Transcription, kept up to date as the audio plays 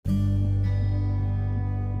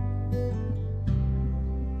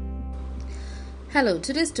Hello,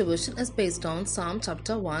 today's devotion is based on Psalm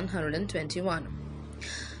chapter 121.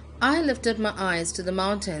 I lifted my eyes to the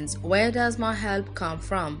mountains. Where does my help come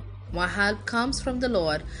from? My help comes from the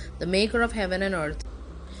Lord, the maker of heaven and earth.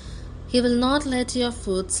 He will not let your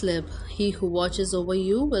foot slip. He who watches over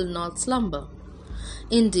you will not slumber.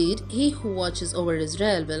 Indeed, he who watches over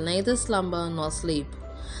Israel will neither slumber nor sleep.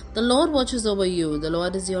 The Lord watches over you. The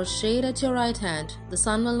Lord is your shade at your right hand. The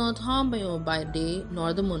sun will not harm you by day,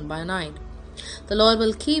 nor the moon by night. The Lord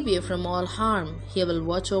will keep you from all harm. He will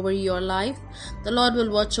watch over your life. The Lord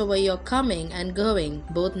will watch over your coming and going,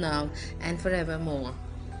 both now and forevermore.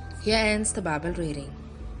 Here ends the Bible reading.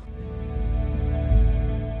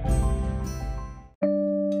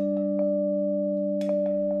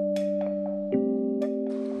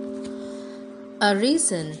 A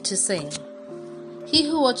reason to sing. He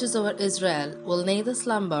who watches over Israel will neither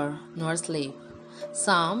slumber nor sleep.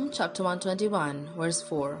 Psalm chapter 121, verse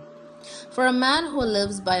 4. For a man who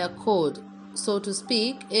lives by a code, so to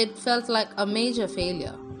speak, it felt like a major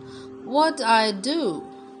failure. What'd I do?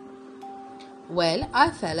 Well, I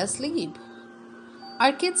fell asleep.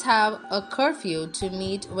 Our kids have a curfew to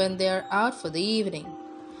meet when they're out for the evening.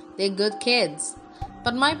 They're good kids,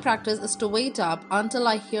 but my practice is to wait up until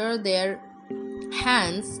I hear their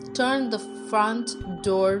hands turn the front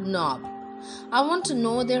door knob. I want to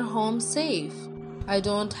know they're home safe. I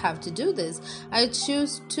don't have to do this. I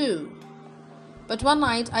choose to. But one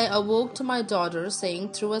night I awoke to my daughter saying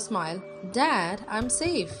through a smile, "Dad, I'm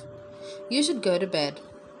safe. You should go to bed."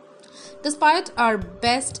 Despite our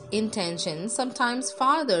best intentions, sometimes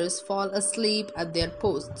fathers fall asleep at their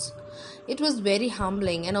posts. It was very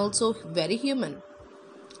humbling and also very human.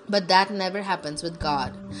 But that never happens with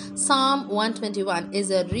God. Psalm 121 is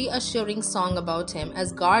a reassuring song about Him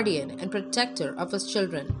as guardian and protector of His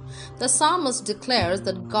children. The psalmist declares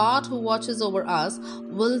that God who watches over us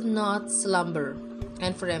will not slumber.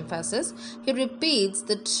 And for emphasis, he repeats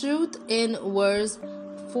the truth in verse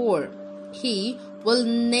 4. He will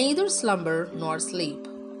neither slumber nor sleep.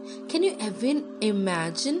 Can you even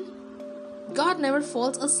imagine? God never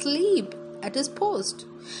falls asleep at His post.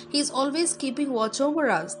 He is always keeping watch over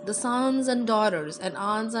us, the sons and daughters, and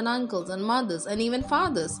aunts and uncles, and mothers, and even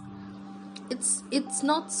fathers. It's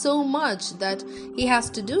not so much that He has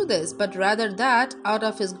to do this, but rather that, out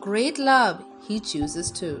of His great love, He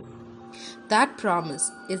chooses to. That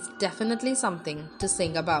promise is definitely something to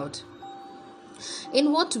sing about.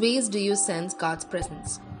 In what ways do you sense God's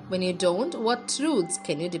presence? When you don't, what truths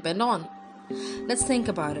can you depend on? Let's think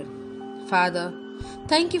about it. Father,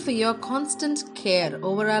 thank you for your constant care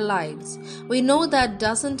over our lives. We know that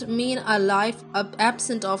doesn't mean a life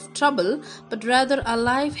absent of trouble, but rather a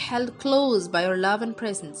life held close by your love and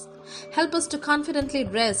presence. Help us to confidently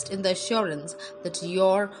rest in the assurance that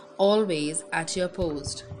you're always at your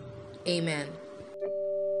post. Amen.